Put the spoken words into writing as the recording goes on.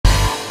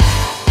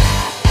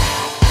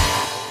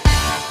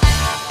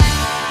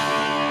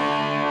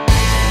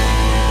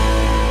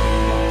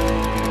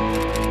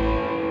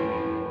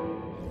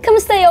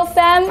Heyo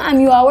fam, I'm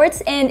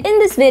Yowawerts, and in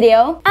this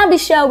video, I'll be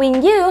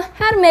showing you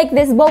how to make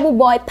this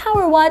Boboiboy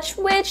power watch,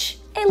 which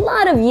a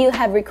lot of you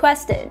have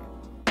requested.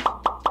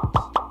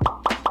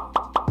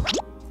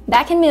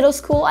 Back in middle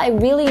school, I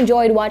really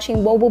enjoyed watching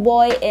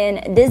Boboiboy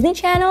in Disney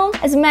Channel.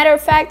 As a matter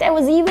of fact, I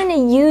was even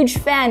a huge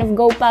fan of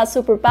Gumball's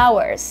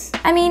superpowers.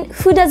 I mean,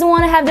 who doesn't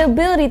want to have the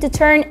ability to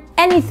turn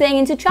anything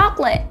into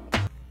chocolate?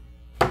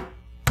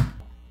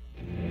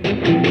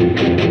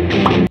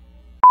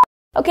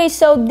 Okay,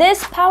 so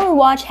this power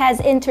watch has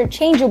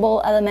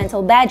interchangeable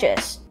elemental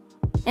badges.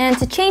 And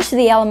to change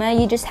the element,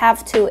 you just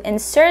have to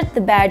insert the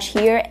badge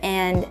here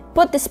and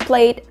put this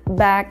plate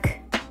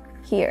back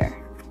here.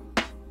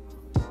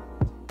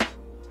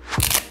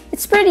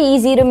 It's pretty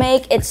easy to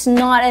make, it's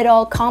not at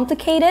all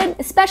complicated,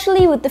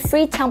 especially with the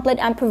free template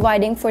I'm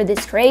providing for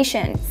this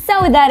creation.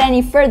 So without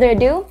any further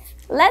ado,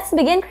 let's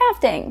begin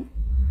crafting.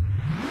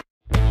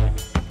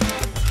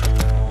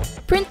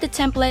 Print the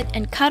template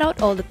and cut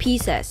out all the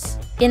pieces.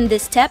 In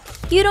this step,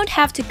 you don't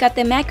have to cut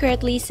them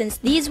accurately since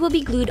these will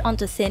be glued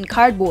onto thin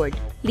cardboard.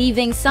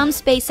 Leaving some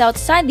space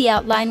outside the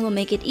outline will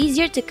make it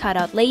easier to cut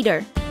out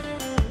later.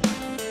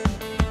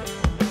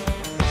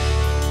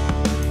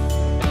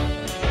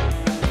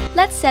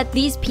 Let's set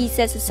these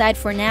pieces aside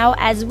for now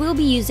as we'll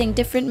be using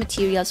different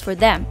materials for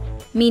them.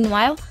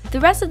 Meanwhile, the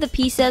rest of the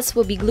pieces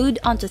will be glued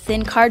onto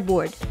thin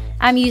cardboard.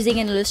 I'm using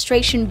an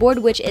illustration board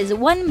which is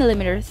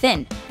 1mm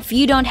thin. If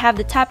you don't have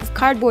the type of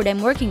cardboard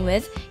I'm working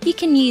with, you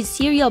can use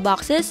cereal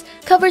boxes,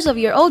 covers of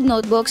your old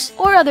notebooks,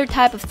 or other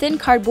type of thin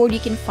cardboard you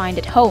can find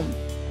at home.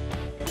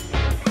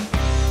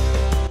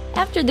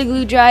 After the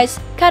glue dries,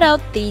 cut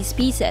out these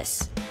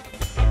pieces.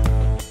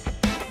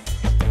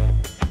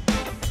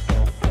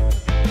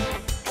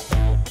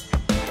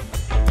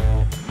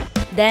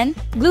 Then,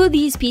 glue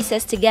these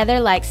pieces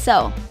together like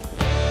so.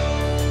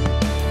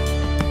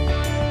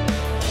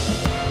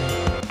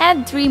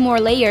 Add 3 more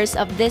layers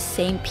of this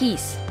same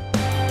piece.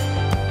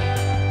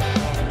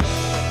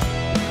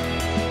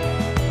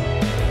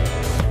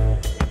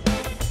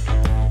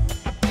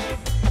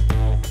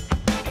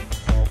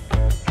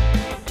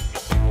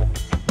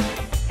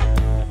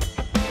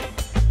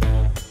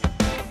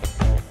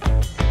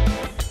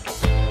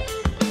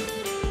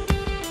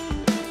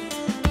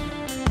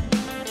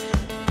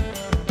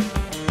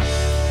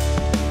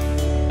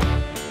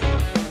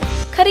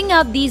 Cutting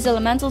out these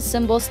elemental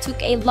symbols took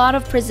a lot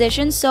of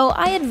precision, so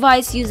I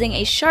advise using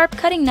a sharp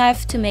cutting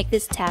knife to make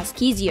this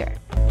task easier.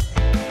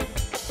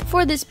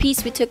 For this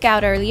piece we took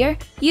out earlier,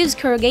 use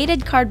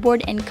corrugated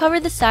cardboard and cover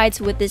the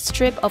sides with this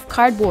strip of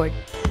cardboard.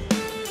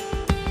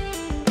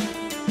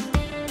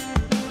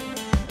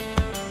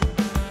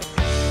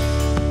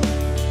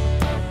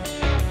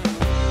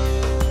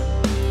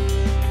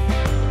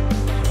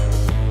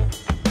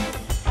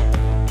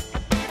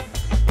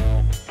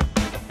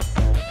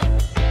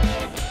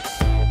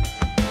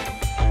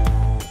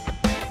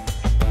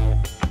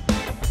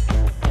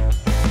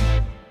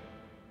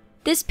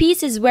 This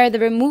piece is where the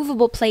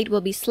removable plate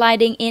will be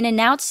sliding in and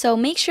out, so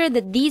make sure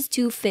that these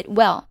two fit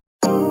well.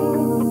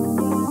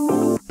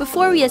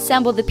 Before we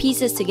assemble the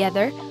pieces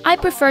together, I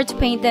prefer to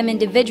paint them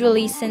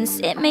individually since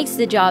it makes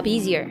the job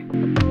easier.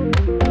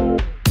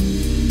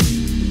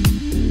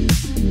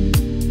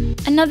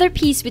 Another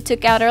piece we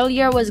took out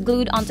earlier was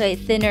glued onto a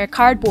thinner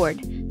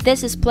cardboard.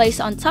 This is placed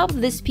on top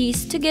of this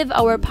piece to give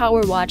our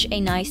power watch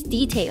a nice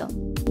detail.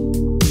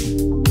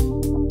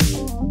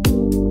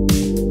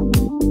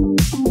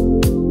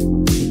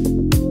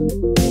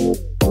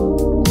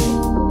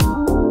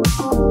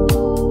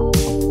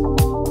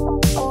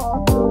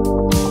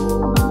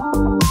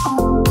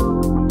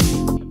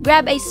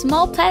 Grab a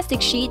small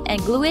plastic sheet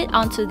and glue it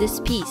onto this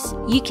piece.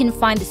 You can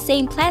find the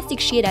same plastic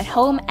sheet at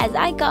home as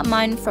I got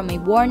mine from a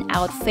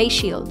worn-out face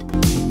shield.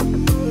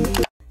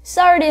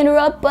 Sorry to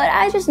interrupt, but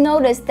I just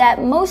noticed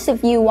that most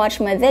of you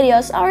watching my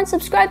videos aren't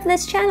subscribed to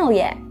this channel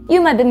yet.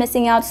 You might be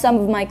missing out some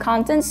of my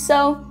content,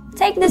 so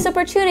take this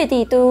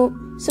opportunity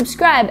to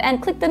subscribe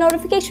and click the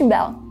notification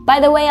bell. By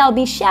the way, I'll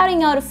be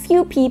shouting out a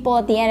few people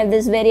at the end of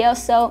this video,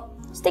 so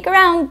stick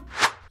around.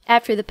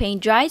 After the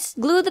paint dries,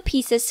 glue the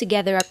pieces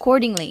together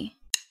accordingly.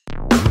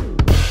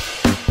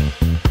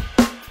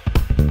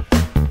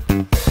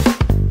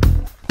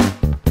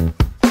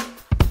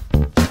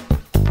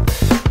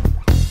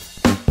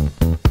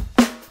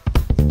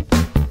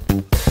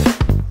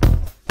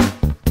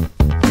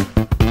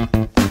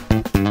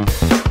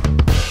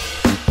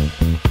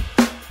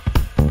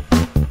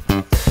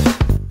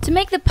 To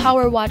make the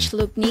power watch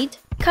look neat,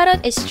 cut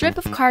out a strip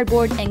of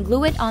cardboard and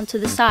glue it onto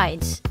the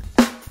sides.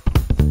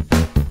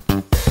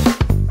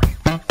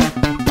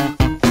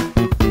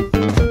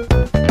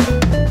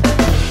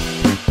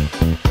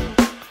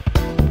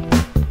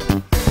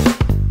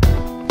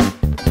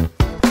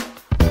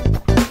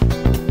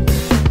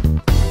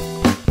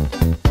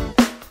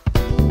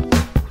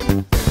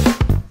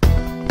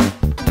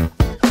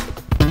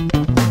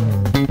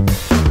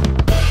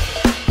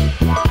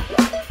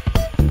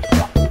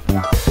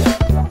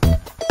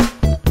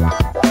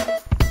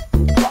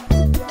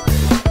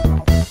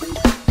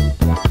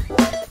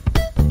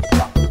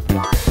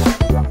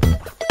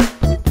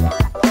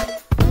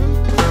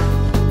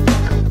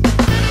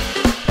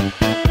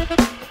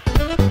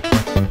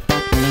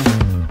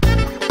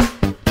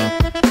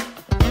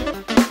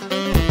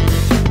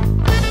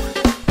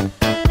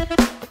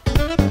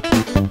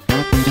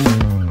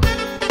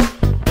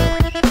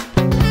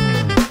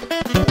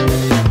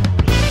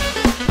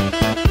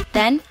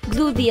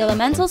 glue the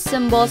elemental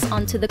symbols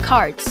onto the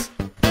cards.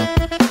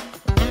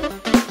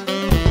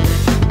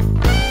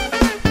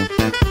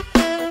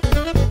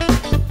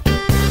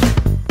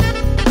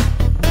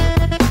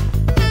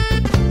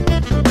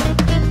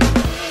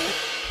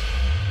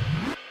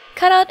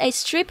 Cut out a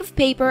strip of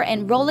paper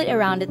and roll it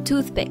around a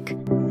toothpick.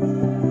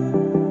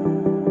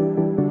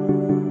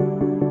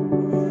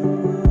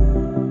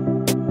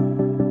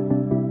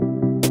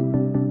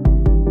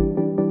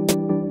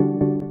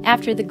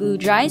 After the glue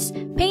dries,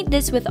 paint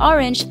this with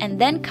orange and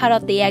then cut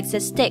off the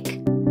excess stick.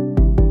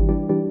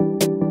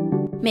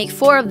 Make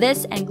 4 of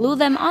this and glue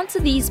them onto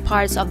these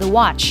parts of the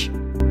watch.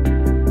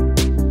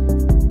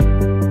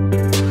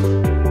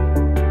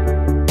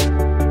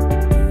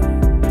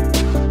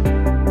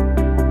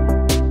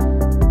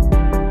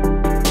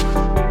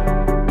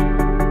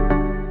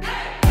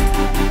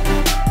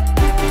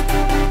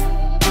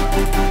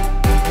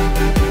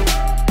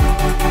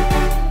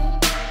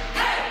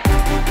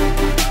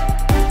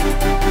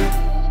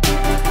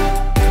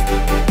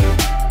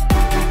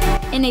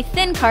 In a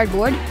thin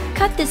cardboard,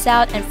 cut this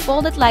out and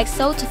fold it like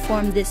so to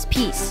form this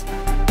piece.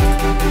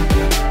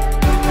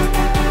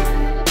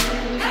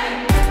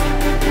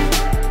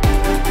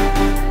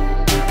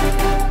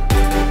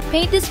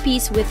 Paint this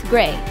piece with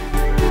gray.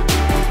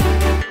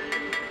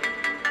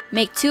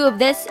 Make 2 of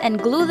this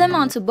and glue them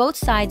onto both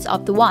sides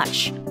of the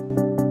watch.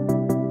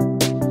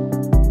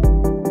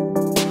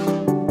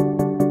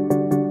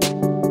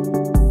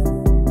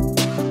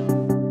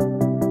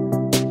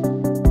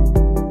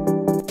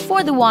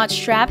 For the watch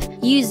strap,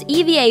 use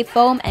EVA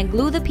foam and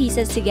glue the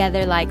pieces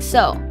together like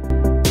so.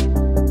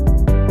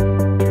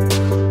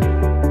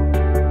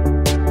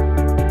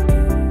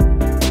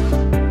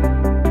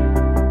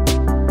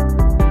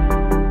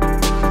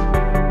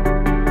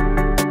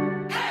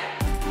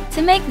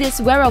 To make this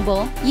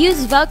wearable,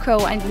 use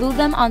Velcro and glue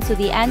them onto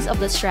the ends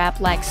of the strap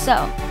like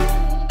so.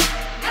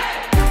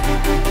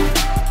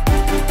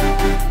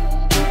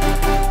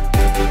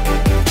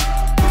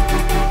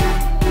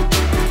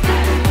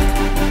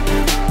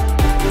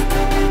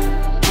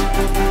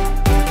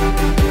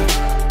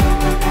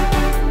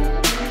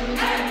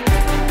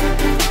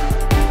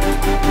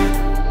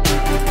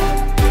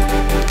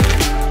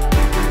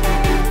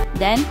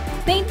 Then,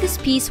 paint this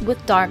piece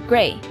with dark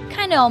gray,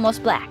 kinda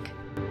almost black.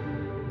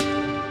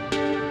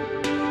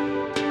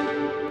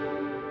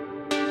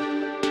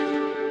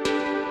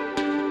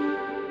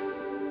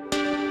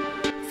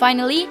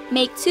 Finally,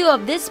 make 2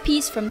 of this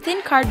piece from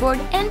thin cardboard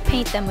and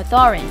paint them with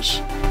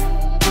orange.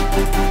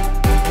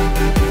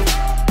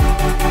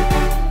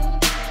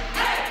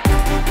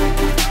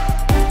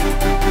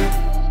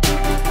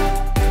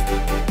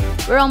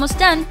 We're almost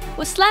done.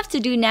 What's left to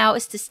do now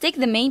is to stick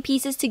the main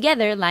pieces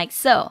together like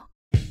so.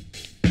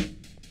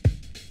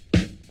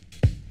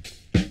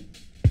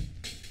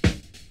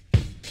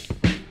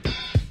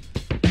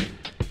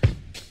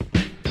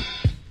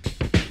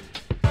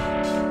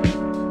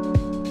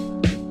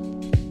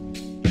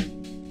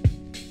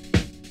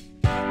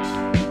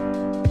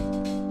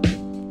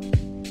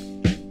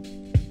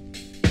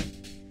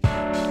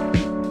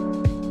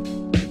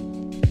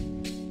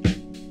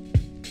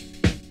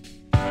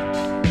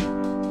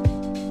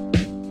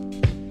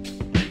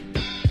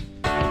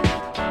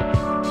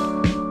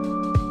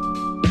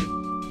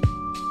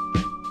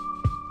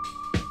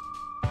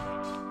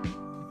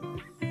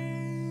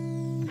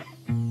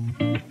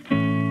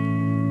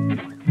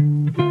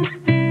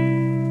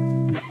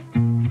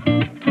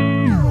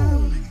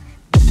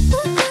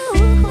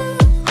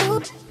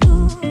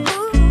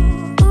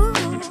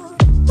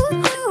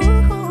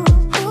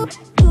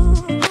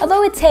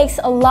 Although it takes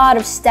a lot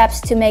of steps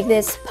to make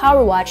this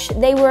power watch,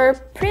 they were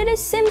pretty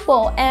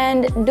simple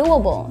and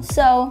doable.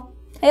 So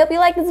I hope you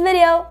like this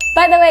video.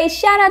 By the way,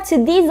 shout out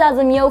to these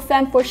awesome Yo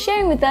fam for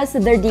sharing with us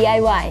their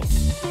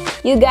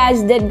DIYs. You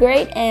guys did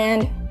great,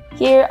 and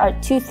here are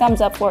 2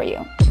 thumbs up for you.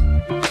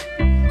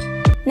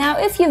 Now,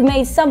 if you've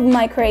made some of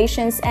my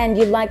creations and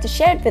you'd like to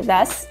share it with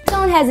us,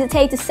 don't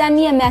hesitate to send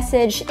me a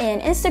message in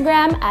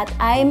Instagram at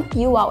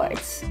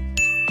Yowawerts.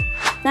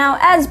 Now,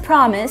 as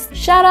promised,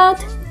 shout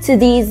out to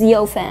these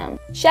Yo fam.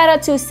 Shout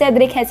out to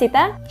Cedric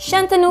Hesita,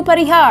 Shantanu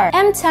Parihar,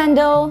 M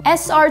Tando,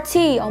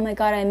 SRT. Oh my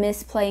god, I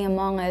miss playing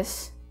Among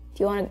Us.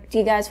 Do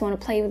you guys want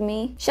to play with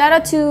me? Shout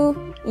out to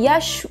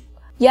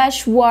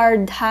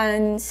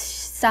Yashwardhan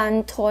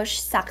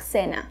Santosh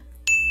Saxena.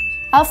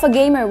 Alpha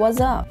Gamer, what's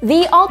up?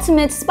 The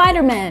Ultimate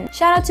Spider-Man.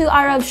 Shout out to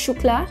Arav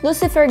Shukla.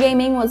 Lucifer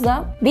Gaming, what's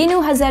up?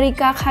 Binu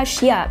Hazarika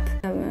Khashyap.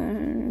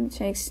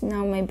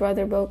 Now my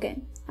brother broke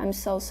it. I'm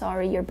so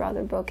sorry your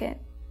brother broke it.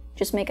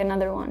 Just make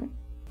another one.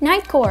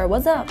 Nightcore,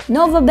 what's up?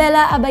 Nova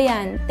Bella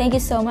Abayan, thank you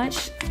so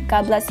much.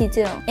 God bless you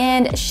too.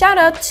 And shout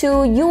out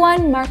to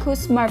Yuan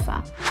Marcus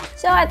Marfa.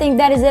 So I think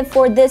that is it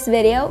for this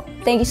video.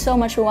 Thank you so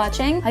much for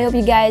watching. I hope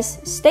you guys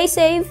stay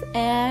safe,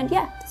 and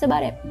yeah, that's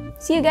about it.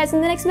 See you guys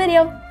in the next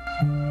video.